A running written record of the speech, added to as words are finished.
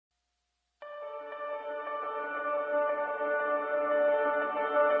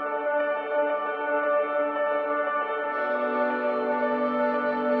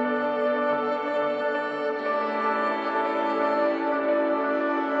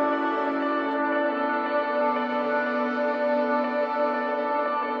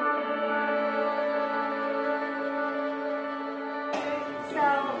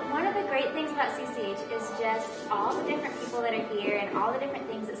is just all the different people that are here and all the different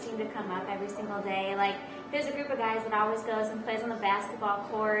things that seem to come up every single day. Like, there's a group of guys that always goes and plays on the basketball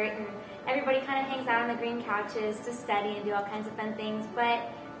court, and everybody kind of hangs out on the green couches to study and do all kinds of fun things.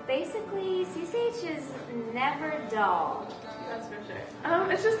 But basically, CCH is never dull. That's for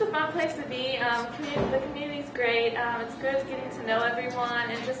sure. It's just a fun place to be. The community's great. It's good getting to know everyone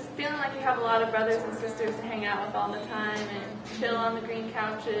and just feeling like you have a lot of brothers and sisters to hang out with all the time and chill on the green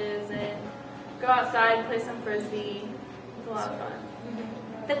couches and go outside and play some frisbee. It's a lot of fun.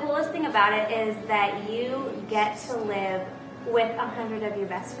 The coolest thing about it is that you get to live with 100 of your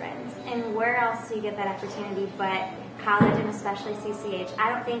best friends. And where else do you get that opportunity but college, and especially CCH? I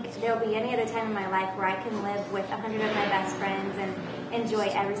don't think there'll be any other time in my life where I can live with 100 of my best friends and enjoy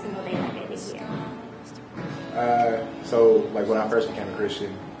every single day like I do here. So when I first became a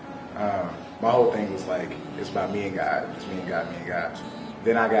Christian, my whole thing was like, it's about me and God. It's me and God, me and God.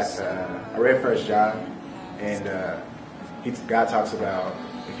 Then I read 1 John, and God talks about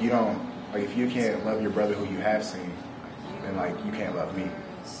if you can't love your brother who you have seen, then you can't love me.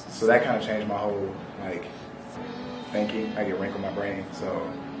 So that kind of changed my whole thinking. I get wrinkle in my brain. So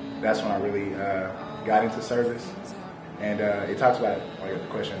that's when I really got into service. And it talks about the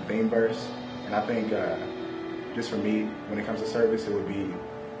question theme verse. And I think just for me, when it comes to service, it would be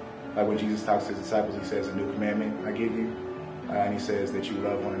like when Jesus talks to his disciples, he says, "A new commandment I give you." And he says that you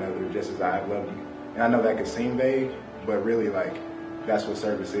love one another just as I have loved you. And I know that could seem vague, but really that's what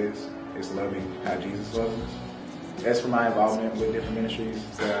service is. It's loving how Jesus loves us. As for my involvement with different ministries,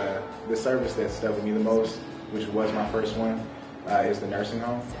 the service that stuck with me the most, which was my first one, is the nursing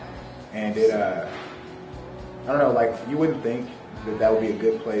home. And it, I don't know, you wouldn't think that would be a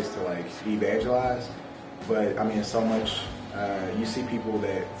good place to evangelize, but I mean, so much, you see people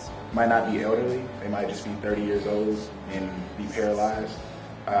that might not be elderly, they might just be 30 years old and be paralyzed,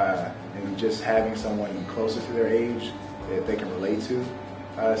 and just having someone closer to their age that they can relate to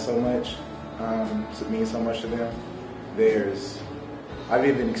so much, means so much to them. I've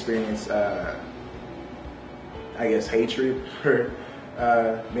even experienced, hatred for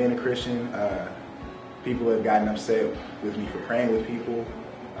being a Christian. People have gotten upset with me for praying with people.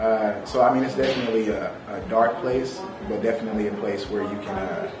 So I mean, it's definitely a dark place, but definitely a place where you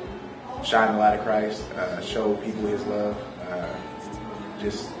can shine the light of Christ, show people his love,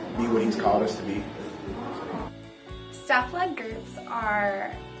 just be what he's called us to be. Staff-led groups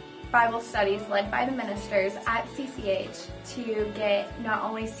are Bible studies led by the ministers at CCH to get not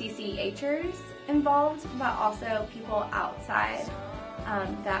only CCHers involved, but also people outside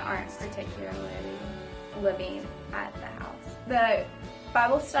that aren't particularly living at the house. The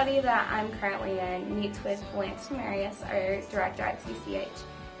Bible study that I'm currently in meets with Lance Marius, our director at CCH,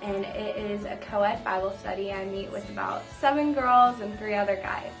 and it is a co-ed Bible study. I meet with about 7 girls and 3 other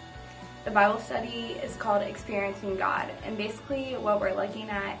guys. The Bible study is called Experiencing God, and basically what we're looking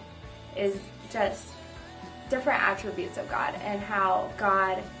at is just different attributes of God and how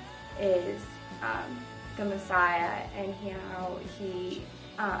God is the Messiah and how he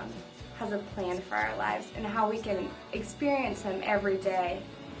has a plan for our lives and how we can experience him every day.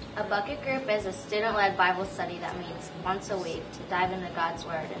 A bucket group is a student-led Bible study that meets once a week to dive into God's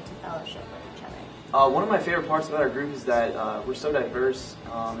Word and to fellowship with each other. One of my favorite parts about our group is that we're so diverse.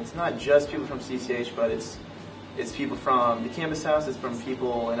 It's not just people from CCH, but it's people from the campus house, it's from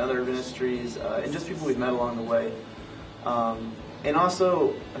people in other ministries, and just people we've met along the way. And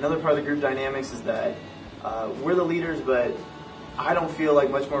also, another part of the group dynamics is that we're the leaders, but I don't feel like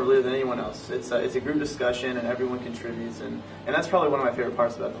much more of a leader than anyone else. It's a group discussion, and everyone contributes, and that's probably one of my favorite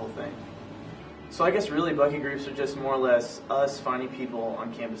parts about the whole thing. So I guess really bucket groups are just more or less us finding people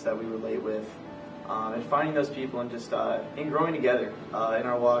on campus that we relate with, and finding those people and just and growing together in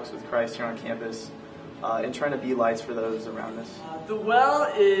our walks with Christ here on campus, and trying to be lights for those around us. The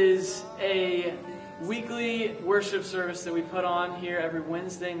Well is a weekly worship service that we put on here every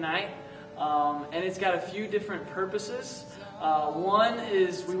Wednesday night, and it's got a few different purposes. One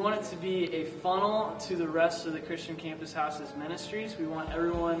is we want it to be a funnel to the rest of the Christian Campus House's ministries. We want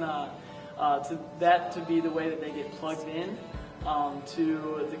everyone to be the way that they get plugged in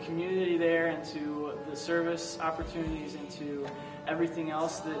to the community there and to the service opportunities and to everything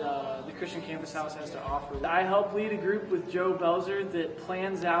else that the Christian Campus House has to offer. I help lead a group with Joe Belzer that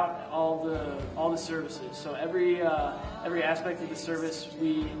plans out all the services. So every aspect of the service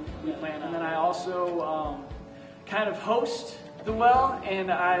we plan, and then I also kind of host the Well,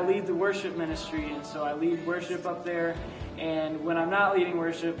 and I lead the worship ministry, and so I lead worship up there, and when I'm not leading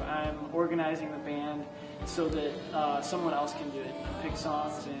worship, I'm organizing the band so that someone else can do it, pick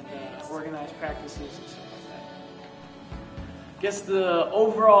songs and organize practices and stuff like that. guess the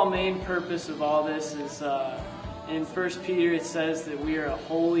overall main purpose of all this is in 1 Peter it says that we are a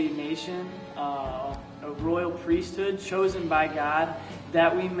holy nation, a royal priesthood chosen by God,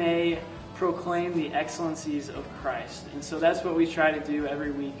 that we may proclaim the excellencies of Christ. And so that's what we try to do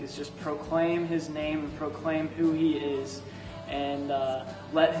every week, is just proclaim His name and proclaim who He is, and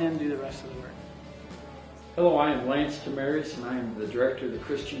let Him do the rest of the work. Hello, I am Lance Tamaris, and I am the director of the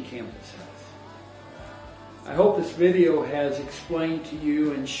Christian Campus House. I hope this video has explained to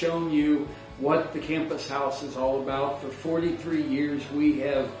you and shown you what the Campus House is all about. For 43 years, we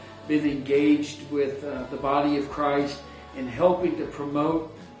have been engaged with the body of Christ in helping to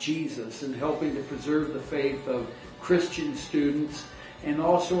promote Jesus and helping to preserve the faith of Christian students, and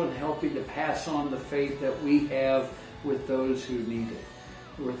also in helping to pass on the faith that we have with those who need it.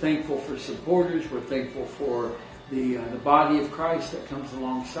 We're thankful for supporters. We're thankful for the body of Christ that comes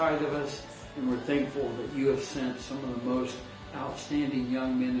alongside of us, and we're thankful that you have sent some of the most outstanding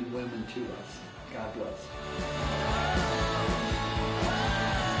young men and women to us. God bless.